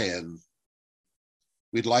react today, and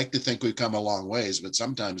we'd like to think we've come a long ways, but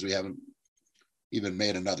sometimes we haven't even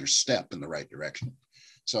made another step in the right direction.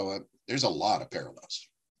 So there's a lot of parallels.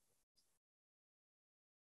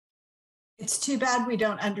 It's too bad we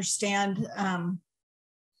don't understand.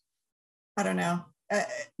 I don't know.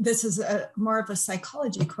 This is more of a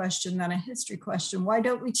psychology question than a history question. Why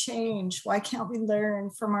don't we change? Why can't we learn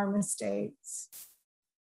from our mistakes?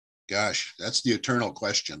 Gosh, that's the eternal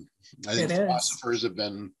question. I think philosophers have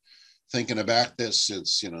been thinking about this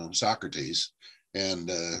since, Socrates. And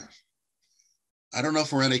I don't know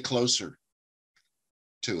if we're any closer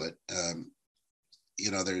to it.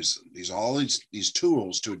 There's all these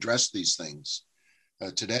tools to address these things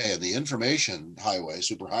today. And the information highway,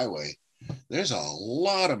 superhighway, there's a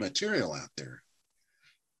lot of material out there.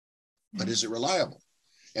 But is it reliable?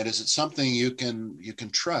 And is it something you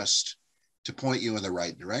can trust to point you in the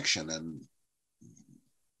right direction? And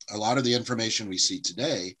a lot of the information we see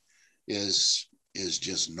today is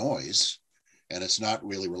just noise, and it's not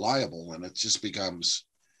really reliable, and it just becomes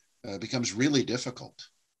really difficult.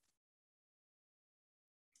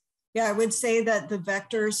 Yeah, I would say that the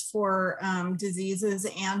vectors for diseases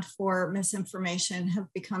and for misinformation have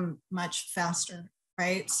become much faster,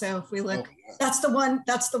 right? So if we look, that's the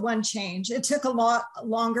one change. It took a lot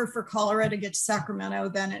longer for cholera to get to Sacramento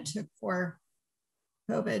than it took for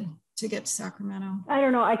COVID to get to Sacramento. I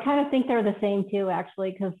don't know. I kind of think they're the same too,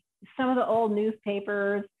 actually, because some of the old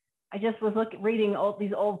newspapers, I just was reading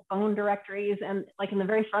these old phone directories, and like in the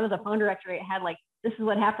very front of the phone directory, it had like, this is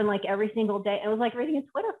what happened like every single day. It was like reading a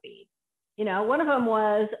Twitter feed. One of them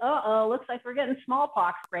was, looks like we're getting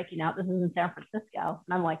smallpox breaking out. This is in San Francisco.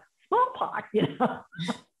 And I'm like, smallpox,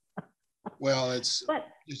 Well, but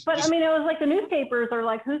I mean, it was like the newspapers are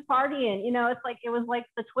like, who's partying? It's like, it was like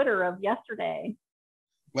the Twitter of yesterday.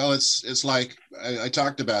 Well, it's like, I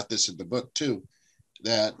talked about this in the book too,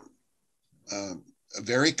 that a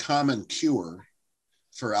very common cure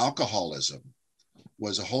for alcoholism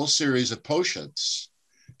was a whole series of potions,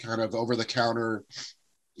 kind of over-the-counter,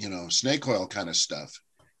 snake oil kind of stuff.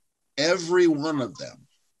 Every one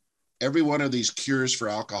of these cures for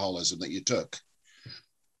alcoholism that you took,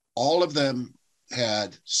 all of them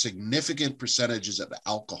had significant percentages of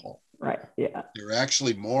alcohol. Right, yeah. They were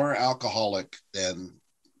actually more alcoholic than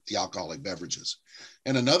the alcoholic beverages.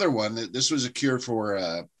 And another one, this was a cure for,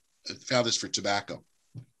 I found this for tobacco.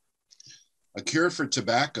 A cure for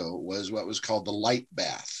tobacco was what was called the light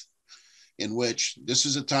bath, in which this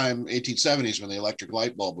is a time, 1870s, when the electric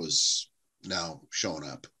light bulb was now showing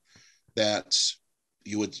up, that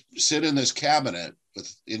you would sit in this cabinet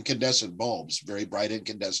with incandescent bulbs, very bright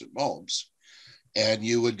incandescent bulbs, and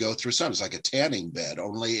you would go through some. It's like a tanning bed,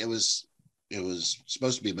 only it was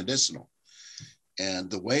supposed to be medicinal.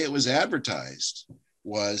 And the way it was advertised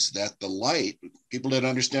was that the light, people didn't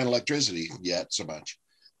understand electricity yet so much,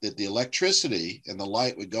 that the electricity and the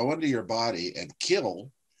light would go into your body and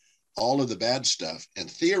kill all of the bad stuff. And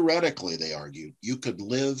theoretically, they argued, you could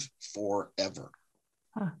live forever.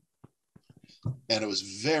 Huh. And it was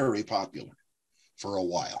very popular for a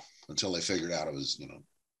while until they figured out it was,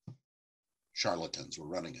 charlatans were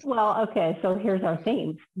running it. Well, okay, so here's our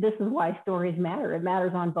theme. This is why stories matter. It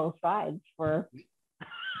matters on both sides for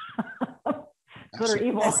good or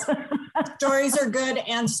evil. Stories are good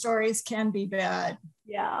and stories can be bad.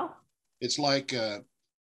 Yeah. It's like,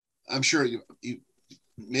 I'm sure you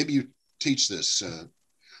maybe you teach this,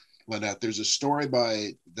 Lynette. There's a story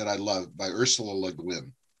that I love by Ursula Le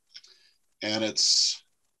Guin. And it's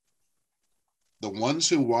The Ones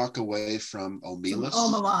Who Walk Away from Omelas.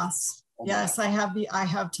 Omelas. Yes, I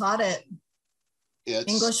have taught it.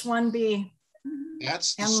 It's English 1B.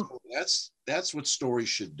 That's what stories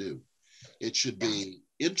should do. It should be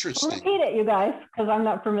interesting. Repeat it, you guys, because I'm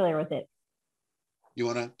not familiar with it. You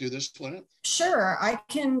want to do this, Lynette? Sure. I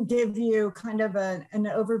can give you kind of an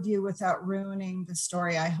overview without ruining the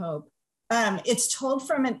story, I hope. It's told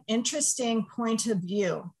from an interesting point of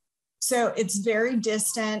view. So it's very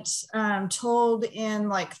distant, told in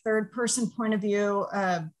like third person point of view,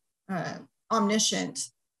 omniscient.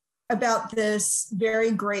 about this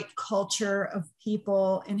very great culture of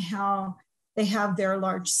people and how they have their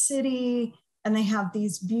large city and they have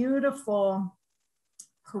these beautiful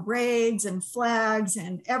parades and flags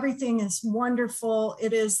and everything is wonderful.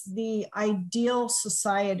 It is the ideal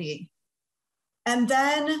society. And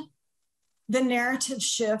then the narrative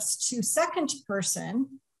shifts to second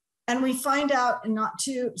person, and we find out, and not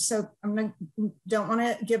to, so don't want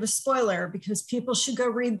to give a spoiler because people should go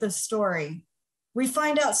read the story. We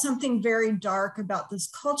find out something very dark about this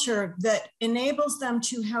culture that enables them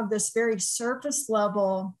to have this very surface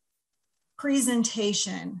level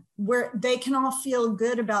presentation where they can all feel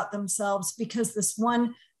good about themselves because this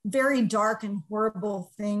one very dark and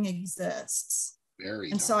horrible thing exists.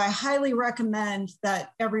 Very and dark. So I highly recommend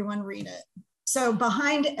that everyone read it. So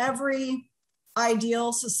behind every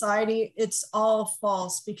ideal society, it's all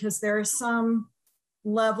false because there is some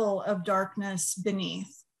level of darkness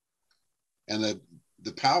beneath. And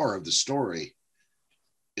the power of the story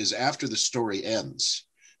is after the story ends,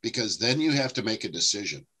 because then you have to make a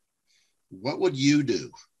decision. What would you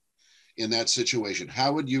do in that situation?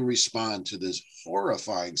 How would you respond to this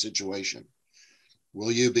horrifying situation?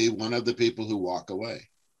 Will you be one of the people who walk away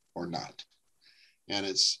or not? And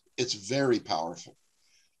it's very powerful.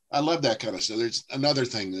 I love that kind of stuff. There's another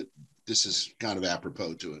thing that this is kind of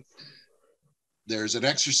apropos to it. There's an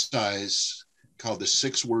exercise called the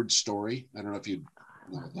 6-word story. I don't know if you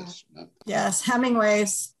know this. Yes,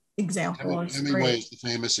 Hemingway's example is Hemingway great. is the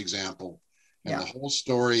famous example. And Yeah. the whole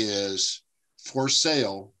story is for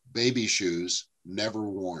sale, baby shoes, never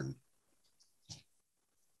worn.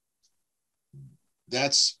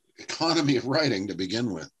 That's economy of writing to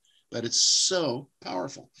begin with, but it's so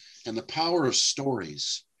powerful. And the power of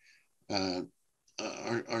stories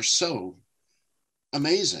are so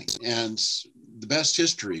amazing. And the best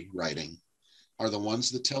history writing are the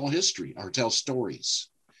ones that tell history or tell stories,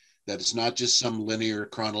 that it's not just some linear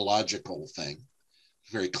chronological thing,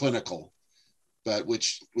 very clinical, but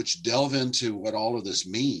which delve into what all of this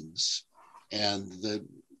means and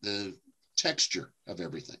the texture of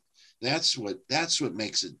everything. That's what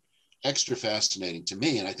makes it extra fascinating to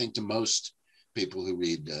me, and I think to most people who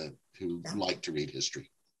read like to read history.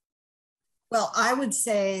 Well, I would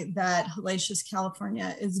say that Hellacious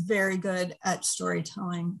California is very good at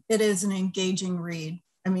storytelling. It is an engaging read.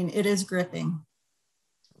 I mean, it is gripping.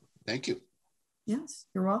 Thank you. Yes,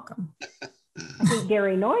 you're welcome. I think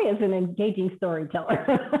Gary Noy is an engaging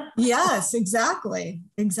storyteller. Yes, exactly.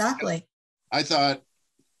 Exactly. I thought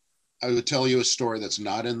I would tell you a story that's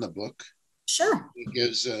not in the book. Sure. It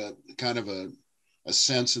gives kind of a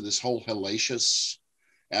sense of this whole hellacious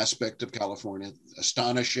aspect of California,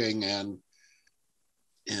 astonishing and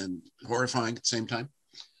horrifying at the same time.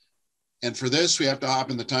 And for this, we have to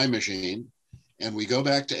hop in the time machine, and we go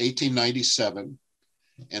back to 1897,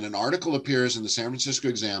 and an article appears in the San Francisco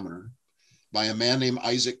Examiner by a man named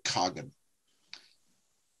Isaac Coggin.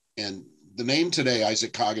 And the name today,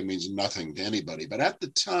 Isaac Coggin, means nothing to anybody, but at the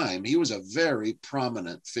time, he was a very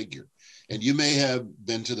prominent figure. And you may have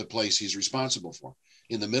been to the place he's responsible for.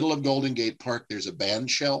 In the middle of Golden Gate Park, there's a band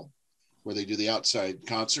shell where they do the outside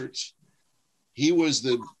concerts. He was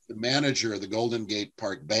the manager of the Golden Gate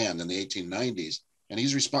Park Band in the 1890s, and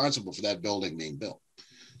he's responsible for that building being built.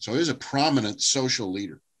 So he was a prominent social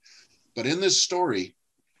leader. But in this story,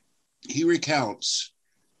 he recounts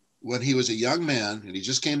when he was a young man, and he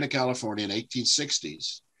just came to California in the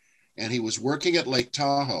 1860s, and he was working at Lake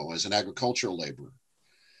Tahoe as an agricultural laborer.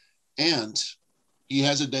 And he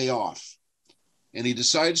has a day off, and he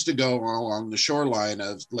decides to go along the shoreline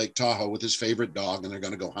of Lake Tahoe with his favorite dog, and they're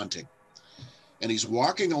going to go hunting. And he's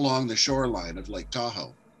walking along the shoreline of Lake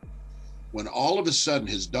Tahoe when all of a sudden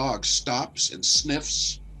his dog stops and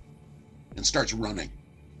sniffs and starts running.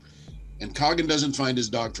 And Coggin doesn't find his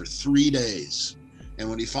dog for 3 days. And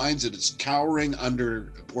when he finds it, it's cowering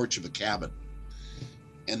under a porch of a cabin.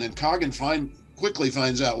 And then Coggin quickly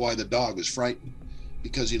finds out why the dog was frightened,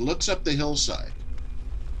 because he looks up the hillside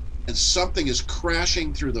and something is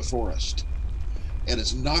crashing through the forest, and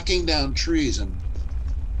it's knocking down trees, and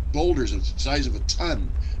boulders of the size of a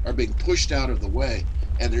ton are being pushed out of the way.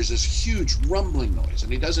 And there's this huge rumbling noise,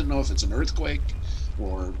 and he doesn't know if it's an earthquake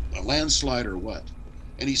or a landslide or what.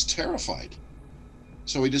 And he's terrified.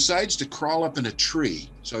 So he decides to crawl up in a tree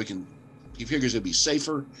so he figures it'd be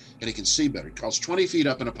safer and he can see better. He crawls 20 feet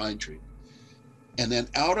up in a pine tree. And then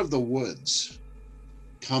out of the woods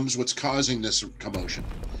comes what's causing this commotion.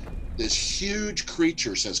 This huge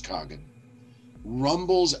creature, says Coggin,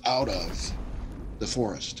 rumbles out of the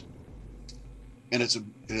forest. And it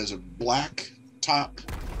has a black top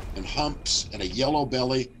and humps and a yellow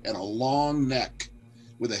belly and a long neck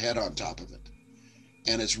with a head on top of it.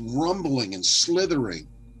 and it's rumbling and slithering,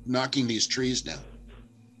 knocking these trees down.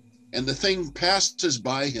 And the thing passes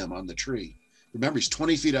by him on the tree. Remember, he's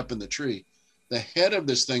 20 feet up in the tree. The head of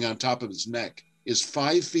this thing on top of his neck is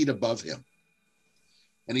 5 feet above him.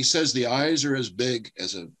 And he says the eyes are as big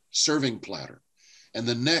as a serving platter, and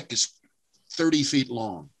the neck is 30 feet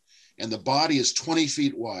long, and the body is 20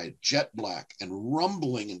 feet wide, jet black, and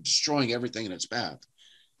rumbling and destroying everything in its path.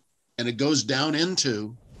 And it goes down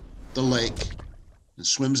into the lake and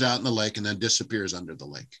swims out in the lake and then disappears under the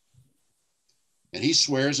lake. And he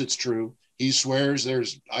swears it's true. He swears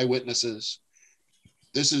there's eyewitnesses.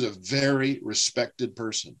 This is a very respected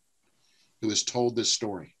person who has told this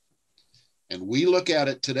story. And we look at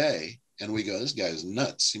it today and we go, this guy is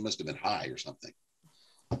nuts. He must have been high or something.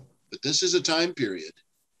 But this is a time period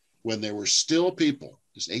when there were still people,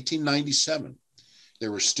 it's 1897,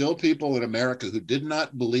 there were still people in America who did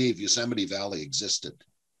not believe Yosemite Valley existed.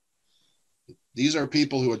 These are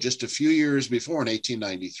people who are just a few years before, in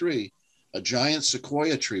 1893, a giant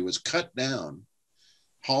sequoia tree was cut down,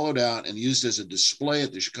 hollowed out, and used as a display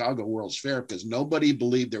at the Chicago World's Fair because nobody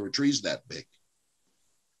believed there were trees that big.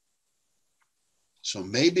 So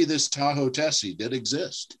maybe this Tahoe Tessie did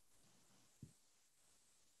exist.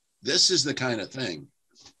 This is the kind of thing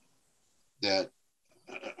that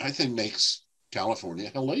I think makes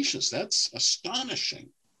California hellacious. That's astonishing.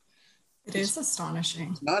 It's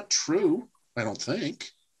astonishing. It's not true, I don't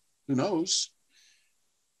think. Who knows?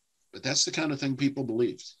 But that's the kind of thing people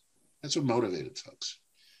believed. That's what motivated folks.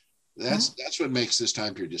 That's what makes this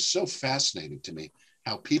time period just so fascinating to me,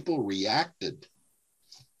 how people reacted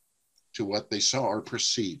to what they saw or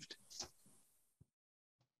perceived.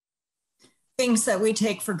 Things that we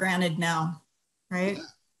take for granted now, right?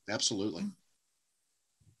 Yeah, absolutely.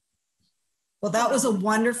 Well, that was a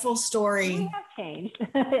wonderful story. We have changed.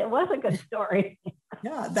 It was a good story.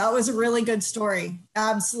 Yeah, that was a really good story.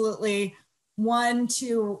 Absolutely. One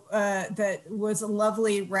that was a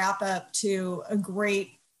lovely wrap up to a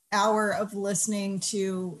great hour of listening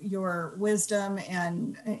to your wisdom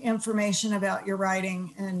and information about your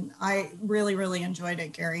writing. And I really, really enjoyed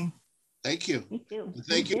it, Gary. Thank you. Me too.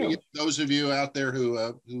 Thank you to those of you out there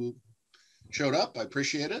who showed up. I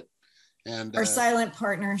appreciate it. And our silent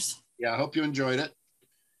partners. Yeah, I hope you enjoyed it.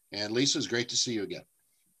 And Lisa, it's great to see you again.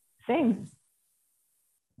 Same.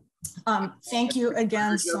 Thank you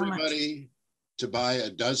again so much. Everybody to buy a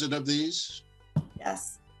dozen of these.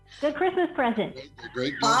 Yes. Good Christmas present. They're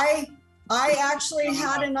great. I actually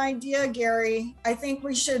had an idea, Gary. I think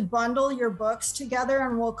we should bundle your books together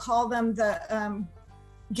and we'll call them the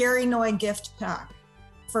Gary Noy gift pack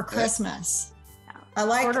for Christmas. I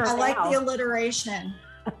like the alliteration.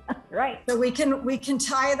 Right. So we can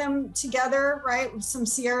tie them together, right? With some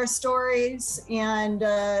Sierra stories and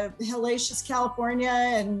Hellacious California,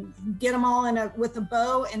 and get them all with a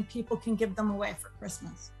bow, and people can give them away for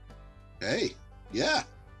Christmas. Hey, yeah.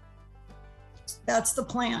 That's the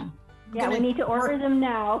plan. Yeah, we need to order them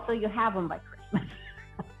now so you have them by Christmas.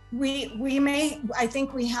 We may, I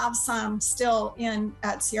think we have some still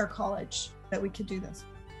at Sierra College that we could do this.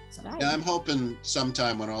 So. Yeah, I'm hoping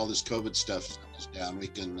sometime when all this COVID stuff settles down, we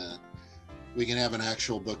can have an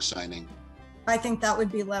actual book signing. I think that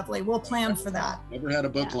would be lovely. We'll plan for that. Never had a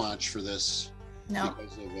book launch for this no.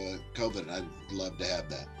 because of COVID. I'd love to have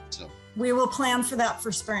that. So we will plan for that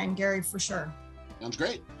for spring, Gary, for sure. Sounds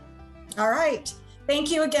great. All right.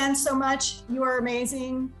 Thank you again so much. You are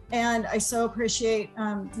amazing. And I so appreciate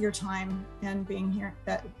your time and being here,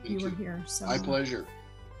 that you were here. So my pleasure.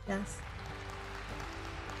 Yes.